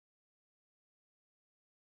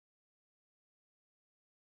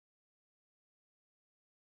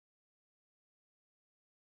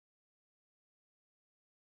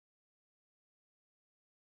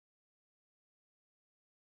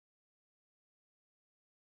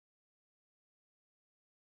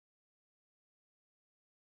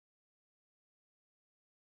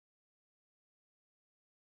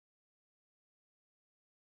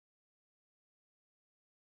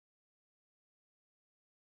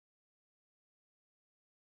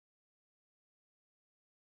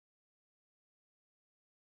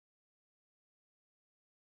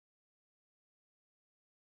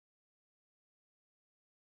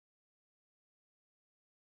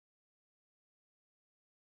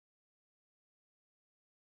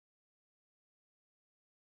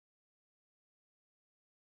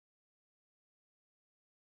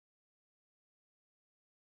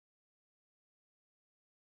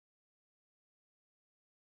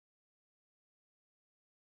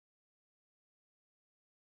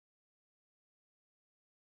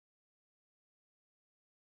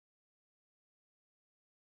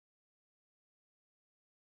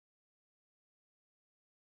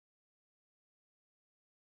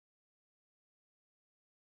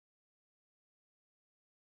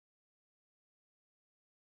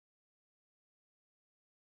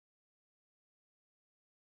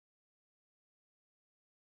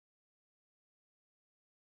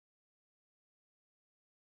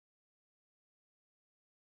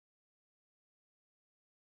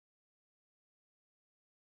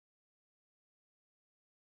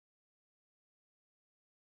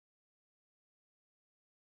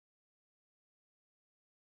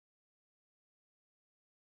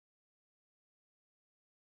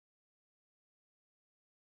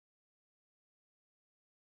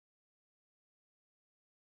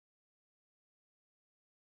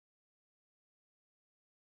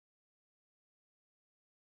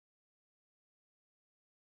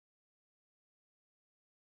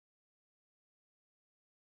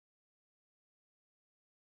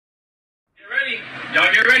Get ready. Y'all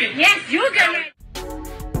get ready. Yes, you get ready.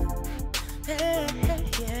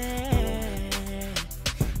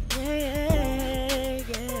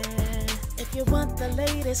 If you want the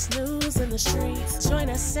latest news in the streets, join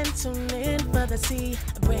us and tune in for the tea.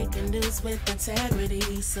 Breaking news with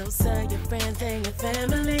integrity. So tell your friends and your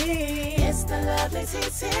family. It's the Lovelyti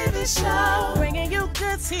TV show, bringing you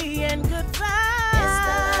good tea and good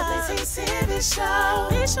vibes. It's the Lovelyti TV show.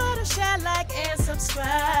 Be sure to share, like, and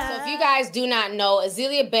subscribe. So if you guys do not know,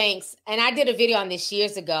 Azelia Banks, and I did a video on this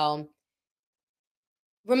years ago.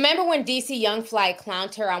 Remember when DC Young Fly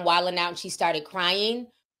clowned her on Wildin' Out and she started crying?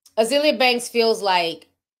 Azelia Banks feels like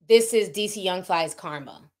this is DC Young Fly's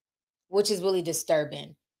karma, which is really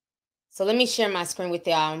disturbing. So let me share my screen with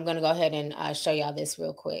y'all. I'm going to go ahead and show y'all this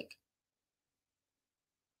real quick.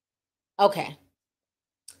 Okay.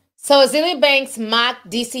 So Azelia Banks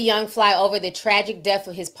mocked DC Young Fly over the tragic death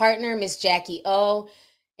of his partner, Miss Jacky Oh,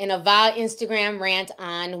 in a vile Instagram rant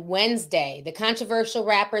on Wednesday. The controversial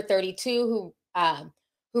rapper 32,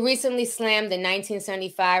 who recently slammed the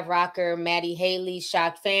 1975 rocker Maddie Haley,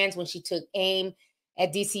 shocked fans when she took aim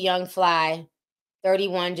at DC Young Fly,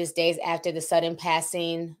 31, just days after the sudden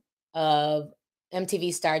passing of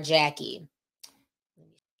MTV star Jacky.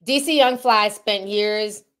 DC Young Fly spent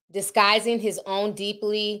years disguising his own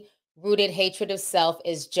deeply rooted hatred of self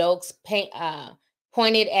as jokes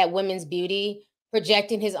pointed at women's beauty,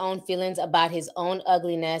 projecting his own feelings about his own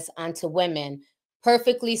ugliness onto women,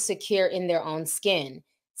 perfectly secure in their own skin.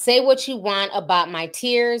 Say what you want about my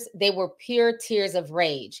tears. They were pure tears of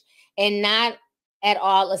rage and not at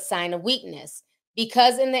all a sign of weakness,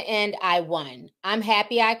 because in the end, I won. I'm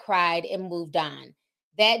happy I cried and moved on.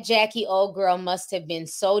 That Jacky Oh girl must have been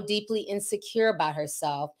so deeply insecure about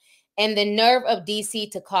herself, and the nerve of DC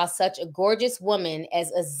to call such a gorgeous woman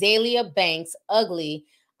as Azelia Banks ugly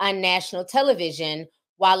on national television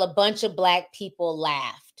while a bunch of Black people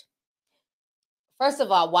laughed. First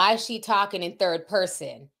of all, why is she talking in third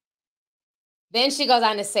person? Then she goes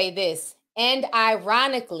on to say this, and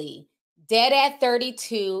ironically, dead at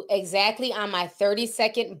 32, exactly on my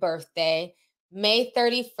 32nd birthday, May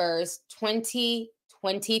 31st,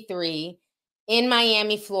 2023, in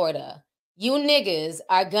Miami, Florida. You niggas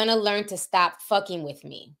are gonna learn to stop fucking with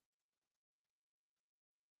me.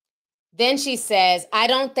 Then she says, I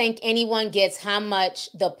don't think anyone gets how much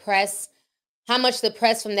the press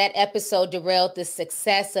from that episode derailed the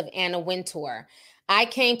success of Anna Wintour. I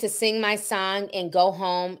came to sing my song and go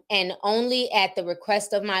home, and only at the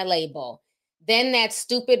request of my label. Then that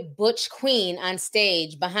stupid butch queen on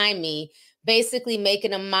stage behind me, basically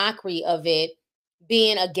making a mockery of it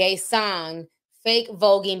being a gay song, fake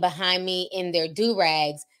voguing behind me in their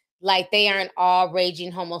do-rags like they aren't all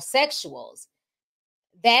raging homosexuals.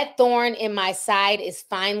 That thorn in my side is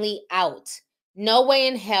finally out. No way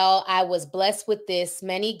in hell I was blessed with this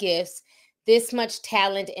many gifts, this much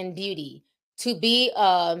talent and beauty, to be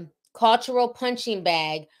a cultural punching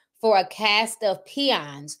bag for a cast of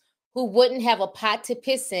peons who wouldn't have a pot to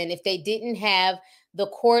piss in if they didn't have the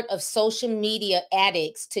court of social media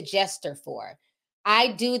addicts to jester for.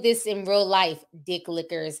 I do this in real life, dick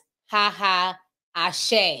lickers. Ha ha,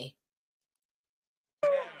 ashe.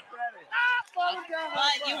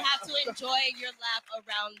 But you have to enjoy your lap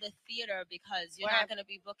around the theater because you're not going to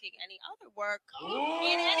be booking any other work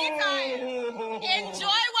in any time.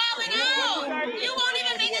 Enjoy Wildin' Out. You won't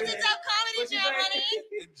even make it to Dub Comedy Jam, honey.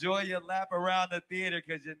 Enjoy your lap around the theater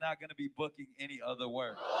because you're not going to be booking any other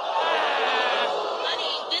work.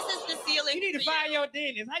 Honey, this is the ceiling. You need to find your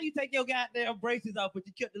dentist. How you take your goddamn braces off but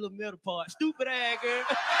you kept the little middle part? Stupid ass girl.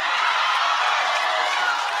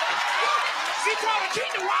 She told her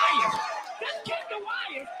keep the wires. Just keep the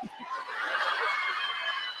wires.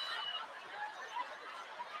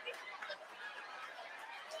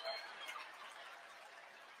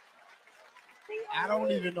 I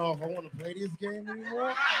don't even know if I want to play this game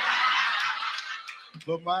anymore.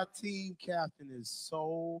 But my team captain is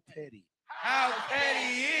so petty. How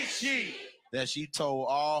petty is she? That she told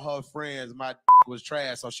all her friends my was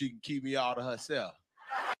trash so she can keep me all to herself.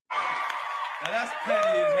 Now that's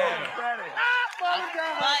petty as hell.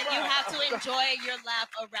 But you have to enjoy your lap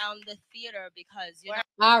around the theater because you're not.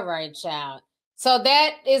 All right, child. So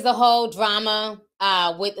that is the whole drama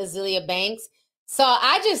with Azelia Banks. So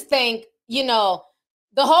I just think, you know,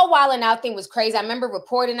 the whole Wildin' Out thing was crazy. I remember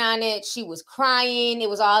reporting on it. She was crying. It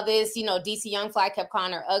was all this, you know, DC Young Fly kept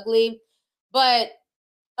calling her ugly. But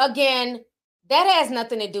again, that has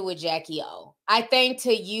nothing to do with Jacky Oh. I think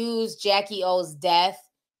to use Jacky Oh's death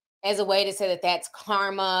as a way to say that that's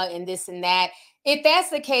karma and this and that. If that's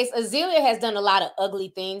the case, Azelia has done a lot of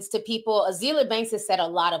ugly things to people. Azelia Banks has said a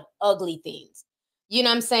lot of ugly things. you know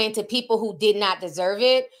what I'm saying, to people who did not deserve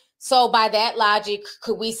it. So by that logic,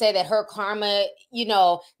 could we say that her karma, you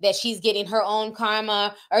know, that she's getting her own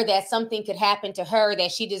karma, or that something could happen to her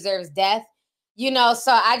that she deserves death? You know,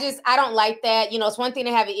 so I don't like that. You know, it's one thing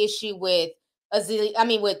to have an issue with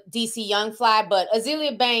with DC Young Fly, but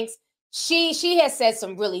Azelia Banks, she has said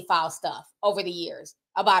some really foul stuff over the years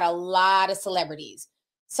about a lot of celebrities.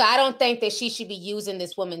 So I don't think that she should be using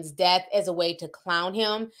this woman's death as a way to clown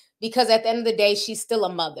him, because at the end of the day, she's still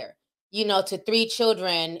a mother, you know, to 3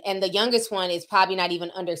 children. And the youngest one is probably not even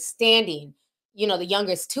understanding, you know, the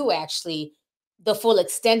youngest 2 actually, the full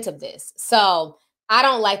extent of this. So I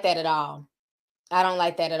don't like that at all. I don't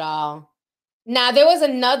like that at all. Now, there was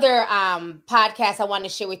another podcast I want to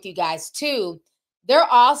share with you guys too. They're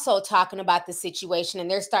also talking about the situation, and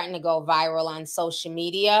they're starting to go viral on social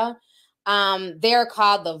media. They're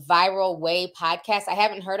called the Viral Way Podcast. I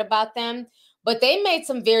haven't heard about them, but they made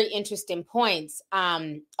some very interesting points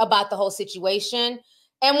about the whole situation.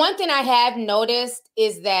 And one thing I have noticed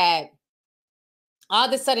is that all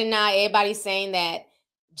of a sudden now everybody's saying that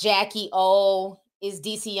Jacky Oh is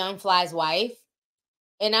DC Young Fly's wife.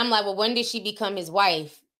 And I'm like, well, when did she become his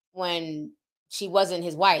wife when she wasn't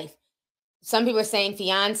his wife? Some people are saying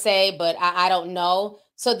fiance, but I don't know.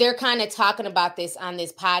 So they're kind of talking about this on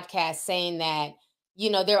this podcast, saying that,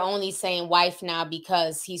 you know, they're only saying wife now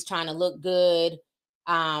because he's trying to look good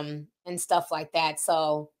and stuff like that.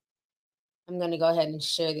 So I'm going to go ahead and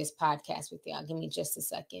share this podcast with y'all. Give me just a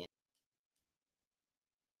second.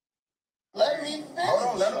 Let me finish.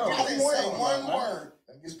 Hold on, let me say one word.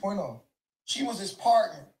 Let me get his point on. She was his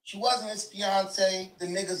partner. She wasn't his fiance. The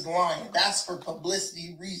nigga's lying. That's for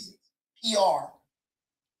publicity reasons. PR.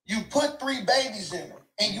 You put 3 babies in her,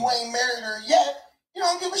 and you ain't married her yet. You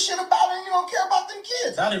don't give a shit about her, and you don't care about them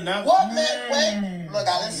kids. I didn't know. What man? Wait. Look,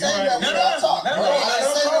 I didn't say that.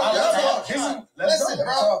 Listen,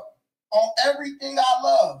 bro. On everything I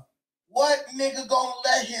love, what nigga gonna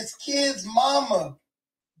let his kid's mama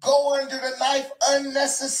go under the knife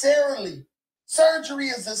unnecessarily? Surgery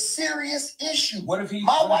is a serious issue. What if he?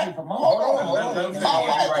 My wife. Hold on. My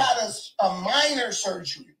wife had a minor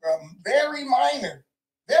surgery, bro. Very minor.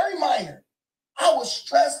 Very minor. I was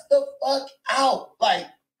stressed the fuck out. Like,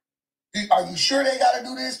 are you sure they got to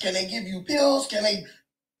do this? Can they give you pills? Can they?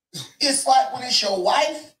 It's like when it's your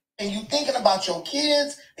wife and you thinking about your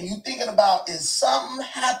kids and you thinking about, is something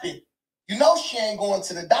happened? You know she ain't going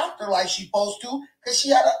to the doctor like she supposed to because she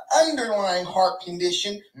had an underlying heart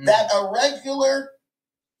condition that a regular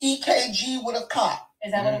EKG would have caught.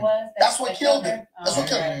 Is that what it was? That's what killed her. That's what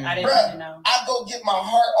killed her. I didn't know. I go get my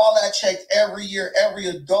heart, all that checked every year. Every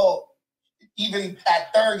adult, even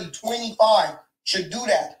at 30, 25, should do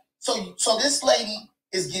that. So this lady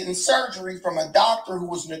is getting surgery from a doctor who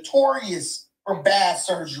was notorious for bad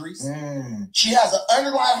surgeries. She has an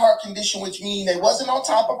underlying heart condition, which means they wasn't on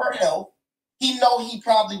top of her health. He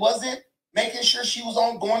probably wasn't making sure she was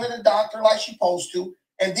going to the doctor like she supposed to.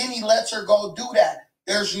 And then he lets her go do that.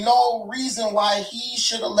 There's no reason why he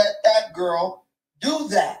should have let that girl do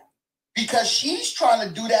that. Because she's trying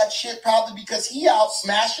to do that shit probably because he out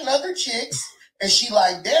smashing other chicks. And she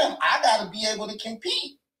like, damn, I got to be able to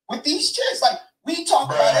compete with these chicks. Like, we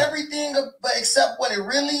talk about everything but except what it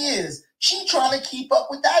really is. She trying to keep up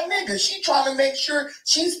with that nigga. She trying to make sure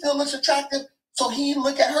she still looks attractive so he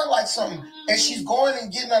look at her like something. And she's going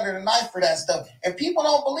and getting under the knife for that stuff. And people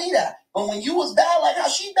don't believe that. But when you was bad like how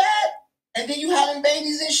she bad, and then you having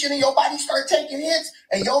babies and shit, and your body start taking hits,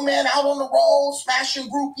 and your man out on the road smashing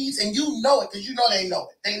groupies, and you know it, because you know they know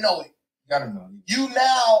it. They know it. You gotta know. You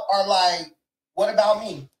now are like, what about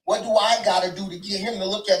me? What do I gotta do to get him to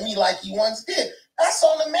look at me like he once did? That's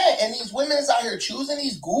on the man. And these women is out here choosing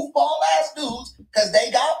these goofball ass dudes because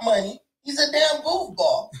they got money. He's a damn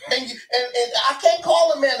goofball. And I can't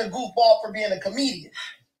call a man a goofball for being a comedian.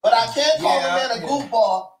 But I can call a man a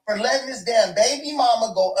goofball for letting this damn baby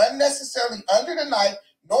mama go unnecessarily under the knife,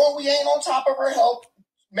 knowing we ain't on top of her health,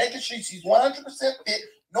 making sure she's 100% fit,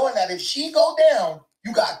 knowing that if she go down,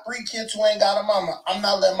 you got 3 kids who ain't got a mama. I'm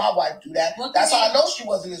not letting my wife do that. That's how I know she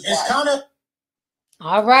wasn't his wife.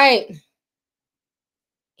 All right.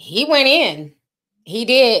 He went in. He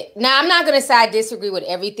did. Now, I'm not going to say I disagree with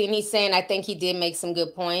everything he's saying. I think he did make some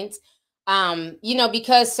good points. You know,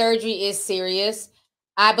 because surgery is serious.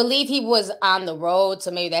 I believe he was on the road,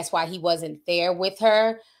 so maybe that's why he wasn't there with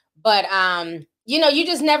her. But, you know, you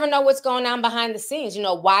just never know what's going on behind the scenes. You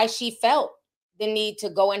know, why she felt the need to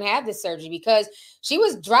go and have this surgery, because she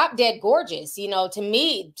was drop dead gorgeous. You know, to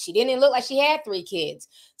me, she didn't look like she had 3 kids.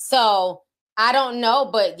 So I don't know,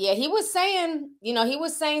 but yeah, he was saying, you know, he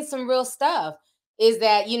was saying some real stuff, is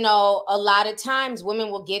that, you know, a lot of times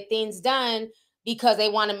women will get things done because they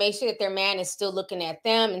want to make sure that their man is still looking at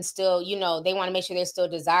them and still, you know, they want to make sure they're still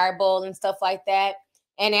desirable and stuff like that.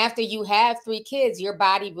 And after you have 3 kids, your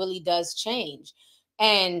body really does change.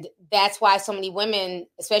 And that's why so many women,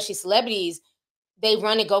 especially celebrities, they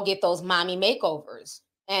run to go get those mommy makeovers.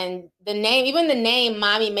 And the name, even the name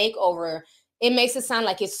mommy makeover, it makes it sound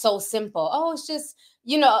like it's so simple. Oh, it's just,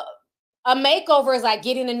 you know, a makeover is like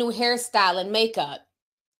getting a new hairstyle and makeup.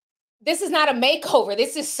 This is not a makeover.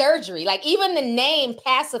 This is surgery. Like even the name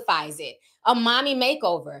pacifies it. A mommy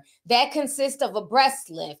makeover. That consists of a breast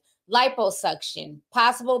lift, liposuction,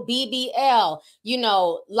 possible BBL, you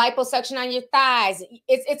know, liposuction on your thighs.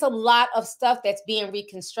 It's a lot of stuff that's being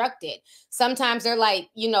reconstructed. Sometimes they're like,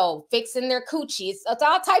 you know, fixing their coochie. It's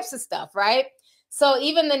all types of stuff, right? So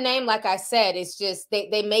even the name, like I said, it's just,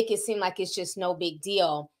 they make it seem like it's just no big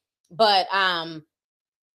deal. But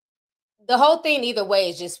the whole thing either way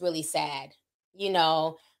is just really sad. You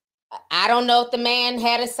know, I don't know if the man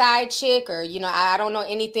had a side chick or, you know, I don't know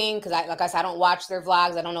anything because like I said, I don't watch their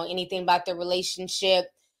vlogs. I don't know anything about their relationship,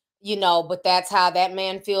 you know, but that's how that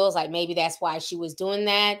man feels. Like maybe that's why she was doing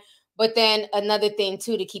that. But then another thing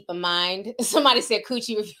too, to keep in mind, somebody said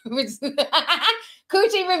coochie rejuvenation.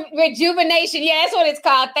 Yeah, that's what it's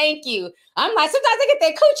called. Thank you. I'm like, sometimes I get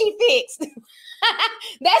that coochie fixed.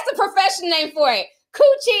 That's the professional name for it.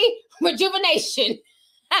 Coochie rejuvenation.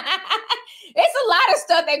 It's a lot of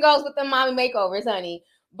stuff that goes with the mommy makeovers, honey.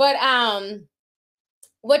 But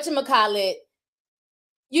whatchamacallit,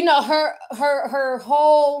 you know, her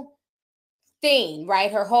whole thing,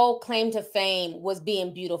 right? Her whole claim to fame was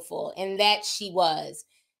being beautiful, and that she was.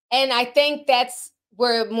 And I think that's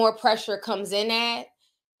where more pressure comes in at,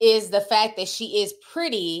 is the fact that she is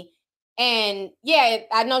pretty. And yeah,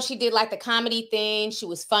 I know she did like the comedy thing. She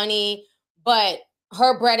was funny, but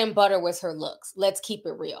her bread and butter was her looks. Let's keep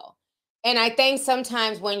it real. And I think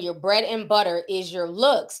sometimes when your bread and butter is your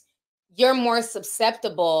looks, you're more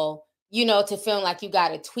susceptible, you know, to feeling like you got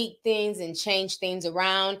to tweak things and change things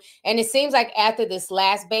around. And it seems like after this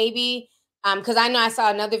last baby, because I know I saw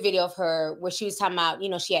another video of her where she was talking about, you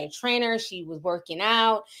know, she had a trainer, she was working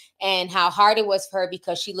out, and how hard it was for her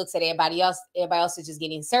because she looks at everybody else is just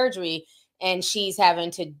getting surgery and she's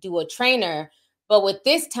having to do a trainer. But with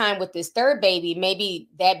this time, with this third baby, maybe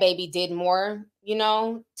that baby did more, you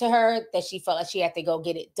know, to her, that she felt like she had to go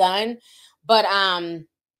get it done. But,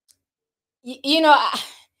 you know,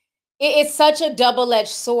 it's such a double-edged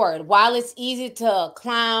sword. While it's easy to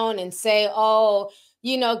clown and say, oh,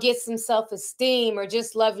 you know, get some self-esteem or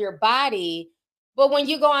just love your body. But when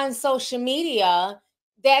you go on social media,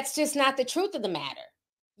 that's just not the truth of the matter.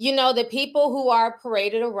 You know, the people who are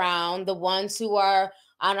paraded around, the ones who are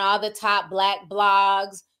on all the top Black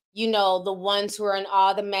blogs, you know, the ones who are in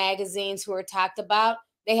all the magazines who are talked about,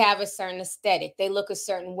 they have a certain aesthetic. They look a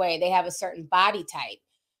certain way. They have a certain body type.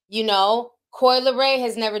 You know, Coi Leray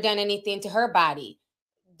has never done anything to her body.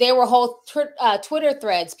 There were whole Twitter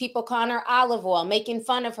threads, people calling her olive oil, making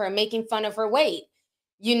fun of her weight.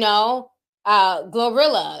 You know,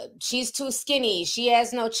 Glorilla, she's too skinny. She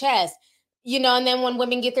has no chest. You know, and then when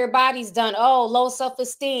women get their bodies done, oh, low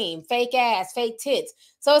self-esteem, fake ass, fake tits.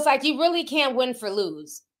 So it's like you really can't win for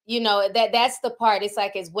lose. You know, that's the part. It's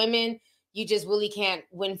like as women, you just really can't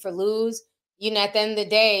win for lose. You know, at the end of the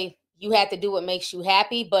day, you have to do what makes you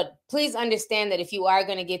happy. But please understand that if you are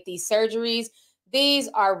going to get these surgeries, these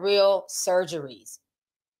are real surgeries.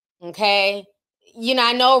 Okay? You know,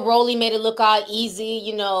 I know Rolly made it look all easy,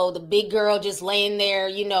 you know, the big girl just laying there,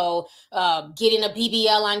 you know, getting a BBL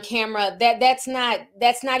on camera. That's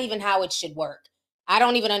not even how it should work. I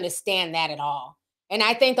don't even understand that at all. And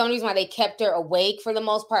I think the only reason why they kept her awake for the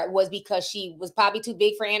most part was because she was probably too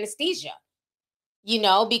big for anesthesia. You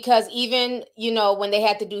know, because even, you know, when they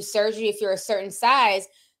had to do surgery, if you're a certain size,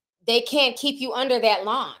 they can't keep you under that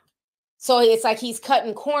long. So it's like he's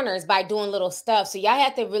cutting corners by doing little stuff. So y'all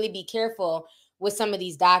have to really be careful with some of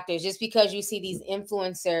these doctors. Just because you see these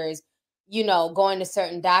influencers, you know, going to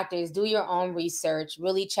certain doctors, do your own research,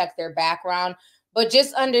 really check their background. But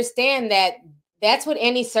just understand that that's with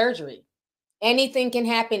any surgery. Anything can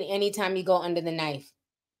happen anytime you go under the knife.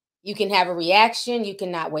 You can have a reaction. You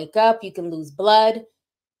cannot wake up. You can lose blood.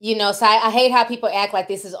 You know, so I hate how people act like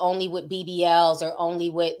this is only with BBLs or only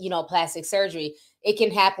with, you know, plastic surgery. It can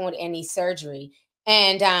happen with any surgery.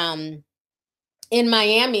 And in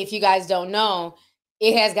Miami, if you guys don't know,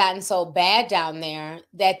 it has gotten so bad down there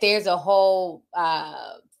that there's a whole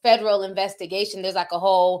federal investigation. There's like a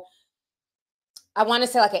whole, I want to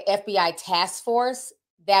say like an FBI task force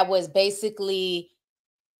that was basically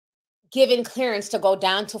given clearance to go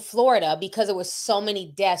down to Florida because there was so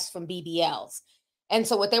many deaths from BBLs. And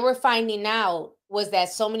so what they were finding out was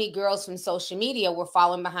that so many girls from social media were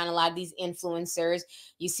following behind a lot of these influencers.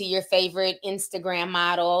 You see your favorite Instagram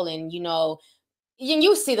model and,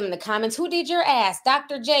 you see them in the comments. Who did your ass?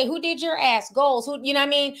 Dr. J, who did your ass? Goals, who, you know what I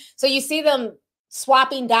mean? So you see them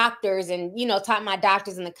swapping doctors and, talking about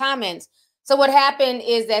doctors in the comments. So what happened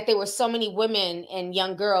is that there were so many women and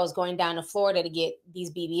young girls going down to Florida to get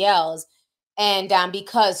these BBLs. And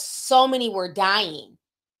because so many were dying,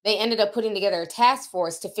 they ended up putting together a task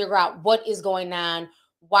force to figure out what is going on,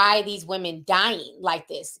 why these women dying like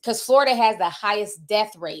this. Because Florida has the highest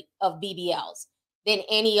death rate of BBLs than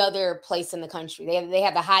any other place in the country. They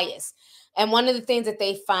have the highest. And one of the things that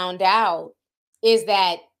they found out is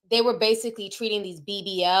that they were basically treating these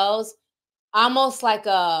BBLs almost like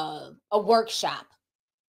a workshop.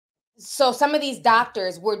 So some of these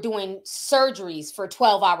doctors were doing surgeries for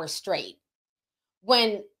 12 hours straight.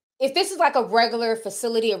 If this is like a regular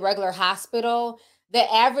facility, a regular hospital,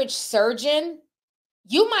 the average surgeon,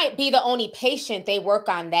 you might be the only patient they work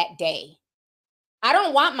on that day. I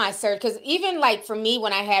don't want my surgery, because even like for me,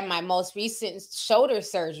 when I had my most recent shoulder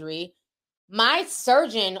surgery, my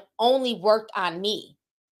surgeon only worked on me.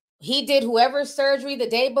 He did whoever's surgery the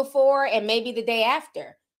day before and maybe the day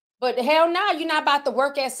after. But hell no, you're not about to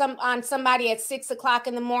work on somebody at 6 o'clock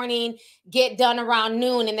in the morning, get done around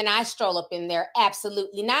noon, and then I stroll up in there.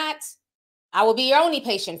 Absolutely not. I will be your only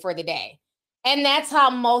patient for the day. And that's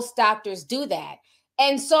how most doctors do that.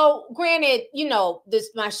 And so granted,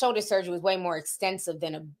 my shoulder surgery was way more extensive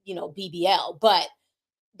than a, BBL. But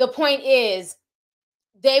the point is,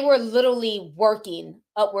 they were literally working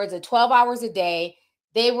upwards of 12 hours a day.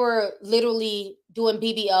 They were literally doing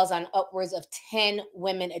BBLs on upwards of 10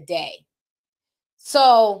 women a day.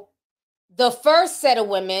 So the first set of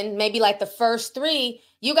women, maybe like the first 3,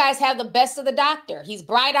 you guys have the best of the doctor. He's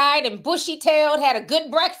bright-eyed and bushy-tailed, had a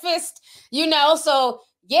good breakfast, so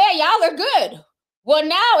yeah, y'all are good. Well,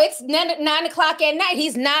 now it's 9 o'clock at night.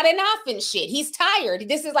 He's nodding off and shit. He's tired.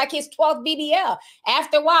 This is like his 12th BBL.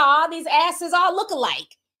 After a while, all these asses all look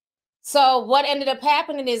alike. So what ended up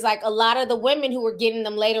happening is like a lot of the women who were getting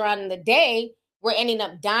them later on in the day were ending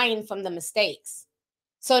up dying from the mistakes.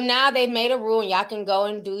 So now they've made a rule, and y'all can go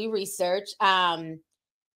and do your research.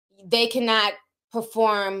 They cannot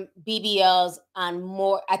perform BBLs on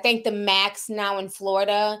more. I think the max now in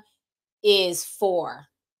Florida is 4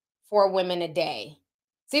 women a day.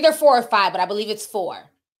 It's either 4 or 5, but I believe it's 4.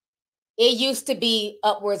 It used to be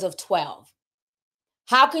upwards of 12.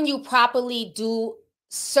 How can you properly do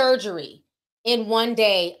surgery in one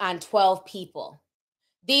day on 12 people?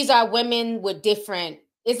 These are women with different.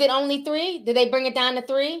 Is it only 3? Did they bring it down to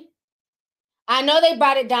 3? I know they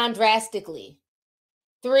brought it down drastically.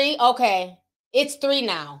 3? Okay. It's 3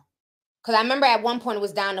 now. Because I remember at one point it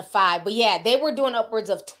was down to 5. But yeah, they were doing upwards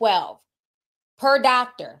of 12 per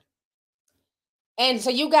doctor. And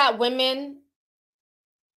so you got women,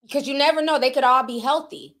 because you never know, they could all be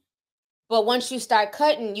healthy. But once you start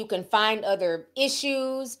cutting, you can find other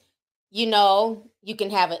issues. You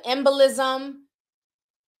can have an embolism.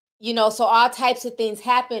 So all types of things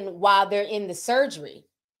happen while they're in the surgery.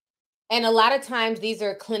 And a lot of times these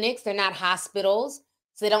are clinics. They're not hospitals.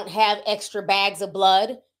 So they don't have extra bags of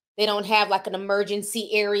blood. They don't have like an emergency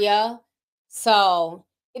area. So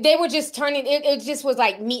they were just turning, it just was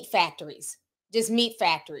like meat factories. Just meat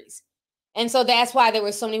factories. And so that's why there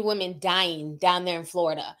were so many women dying down there in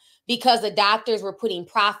Florida, because the doctors were putting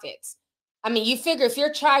profits. I mean, you figure if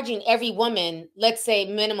you're charging every woman, let's say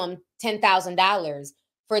minimum $10,000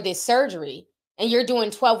 for this surgery, and you're doing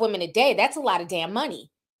 12 women a day, that's a lot of damn money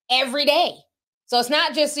every day. So it's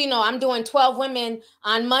not just, I'm doing 12 women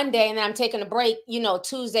on Monday and then I'm taking a break,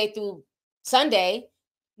 Tuesday through Sunday.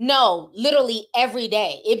 No, literally every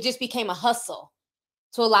day. It just became a hustle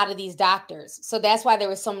to a lot of these doctors. So that's why there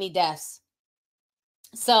were so many deaths.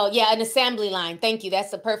 So yeah, an assembly line. Thank you.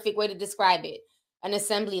 That's the perfect way to describe it. An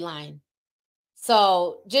assembly line.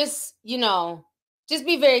 So just, just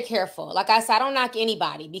be very careful. Like I said, I don't knock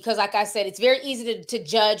anybody, because like I said, it's very easy to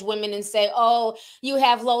judge women and say, oh, you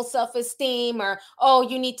have low self-esteem, or, oh,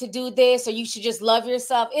 you need to do this, or you should just love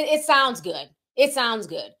yourself. It sounds good. It sounds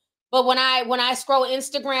good. But when I scroll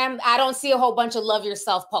Instagram, I don't see a whole bunch of love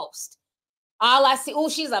yourself posts. All I see, oh,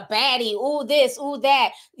 she's a baddie, oh, this, oh,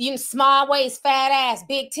 that, small waist, fat ass,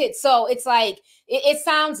 big tits. So it's like, it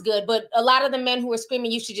sounds good, but a lot of the men who are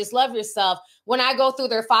screaming, you should just love yourself, when I go through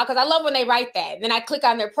their file, because I love when they write that, then I click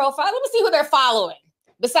on their profile, let me see who they're following,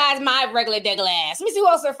 besides my regular degular ass. Let me see who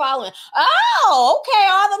else they're following. Oh, okay,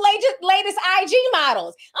 all the latest IG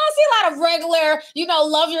models. I don't see a lot of regular,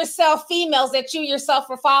 love yourself females that you yourself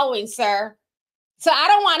are following, sir. So I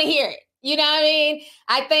don't want to hear it. You know what I mean?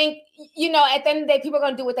 I think, you know, at the end of the day, people are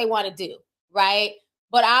going to do what they want to do, right?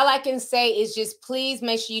 But all I can say is just please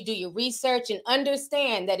make sure you do your research and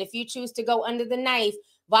understand that if you choose to go under the knife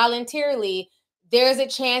voluntarily, there's a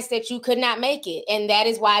chance that you could not make it. And that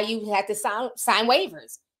is why you have to sign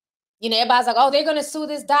waivers. You know, everybody's like, oh, they're going to sue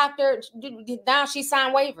this doctor. Now she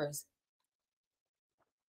signed waivers.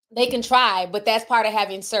 They can try, but that's part of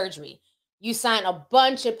having surgery. You sign a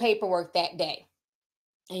bunch of paperwork that day.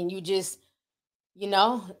 And you just, you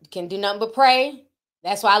know, can do nothing but pray.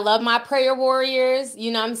 That's why I love my prayer warriors,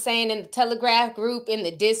 you know what I'm saying, in the Telegraph group, in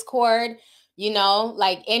the Discord, you know,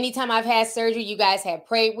 like anytime I've had surgery, you guys have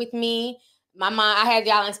prayed with me. My mom, I had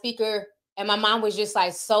y'all on speaker, and my mom was just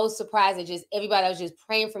like so surprised that just everybody was just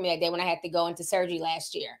praying for me that day when I had to go into surgery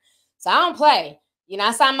last year. So I don't play. You know,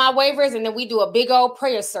 I sign my waivers, and then we do a big old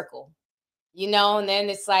prayer circle, you know, and then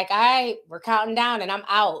it's like, all right, we're counting down, and I'm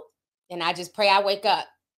out. And I just pray I wake up,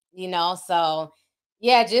 you know, so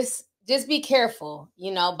yeah, just be careful,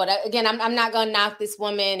 you know, but again, I'm not going to knock this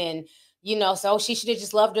woman and, you know, so she should have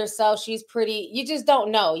just loved herself. She's pretty. You just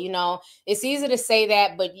don't know, you know, it's easy to say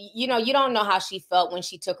that, but you know, you don't know how she felt when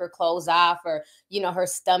she took her clothes off, or, you know, her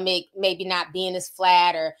stomach maybe not being as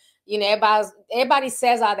flat, or, you know, everybody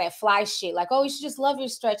says all that fly shit. Like, oh, you should just love your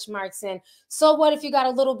stretch marks. And so what if you got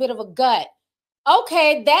a little bit of a gut?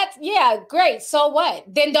 Okay, that's, yeah, great. So what?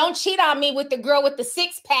 Then don't cheat on me with the girl with the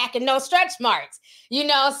 6-pack and no stretch marks, you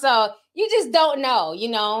know? So you just don't know, you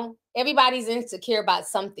know? Everybody's insecure about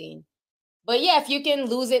something. But yeah, if you can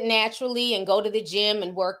lose it naturally and go to the gym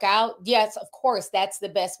and work out, yes, of course, that's the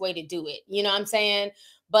best way to do it. You know what I'm saying?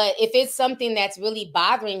 But if it's something that's really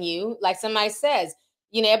bothering you, like somebody says,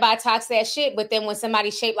 you know, everybody talks that shit, but then when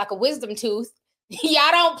somebody's shaped like a wisdom tooth,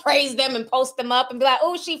 y'all don't praise them and post them up and be like,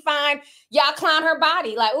 oh, she fine. Y'all clown her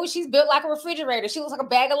body. Like, oh, she's built like a refrigerator. She looks like a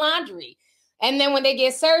bag of laundry. And then when they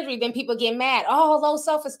get surgery, then people get mad. Oh, low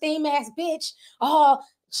self-esteem ass bitch. Oh,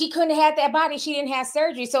 she couldn't have had that body. She didn't have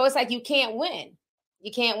surgery. So it's like, you can't win.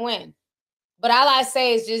 You can't win. But all I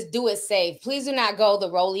say is just do it safe. Please do not go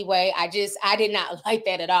the Rolly way. I did not like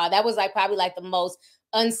that at all. That was like probably like the most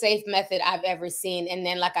unsafe method I've ever seen. And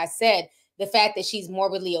then, like I said, the fact that she's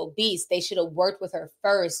morbidly obese, they should have worked with her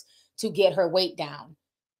first to get her weight down,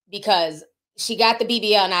 because she got the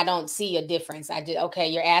BBL and I don't see a difference. Okay,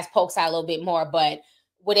 your ass pokes out a little bit more, but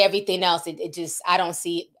with everything else, it just, I don't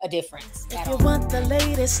see a difference. If you want the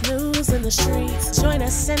latest news in the streets, join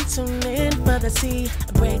us and tune in for the tea.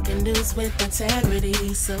 Breaking news with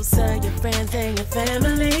integrity. So tell your friends and your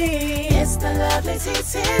family. It's the Lovelyti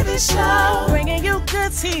TV show, bringing you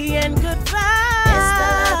good tea and good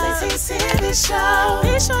vibes. It's the Lovelyti TV show.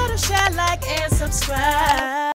 Be sure to share, like, and subscribe.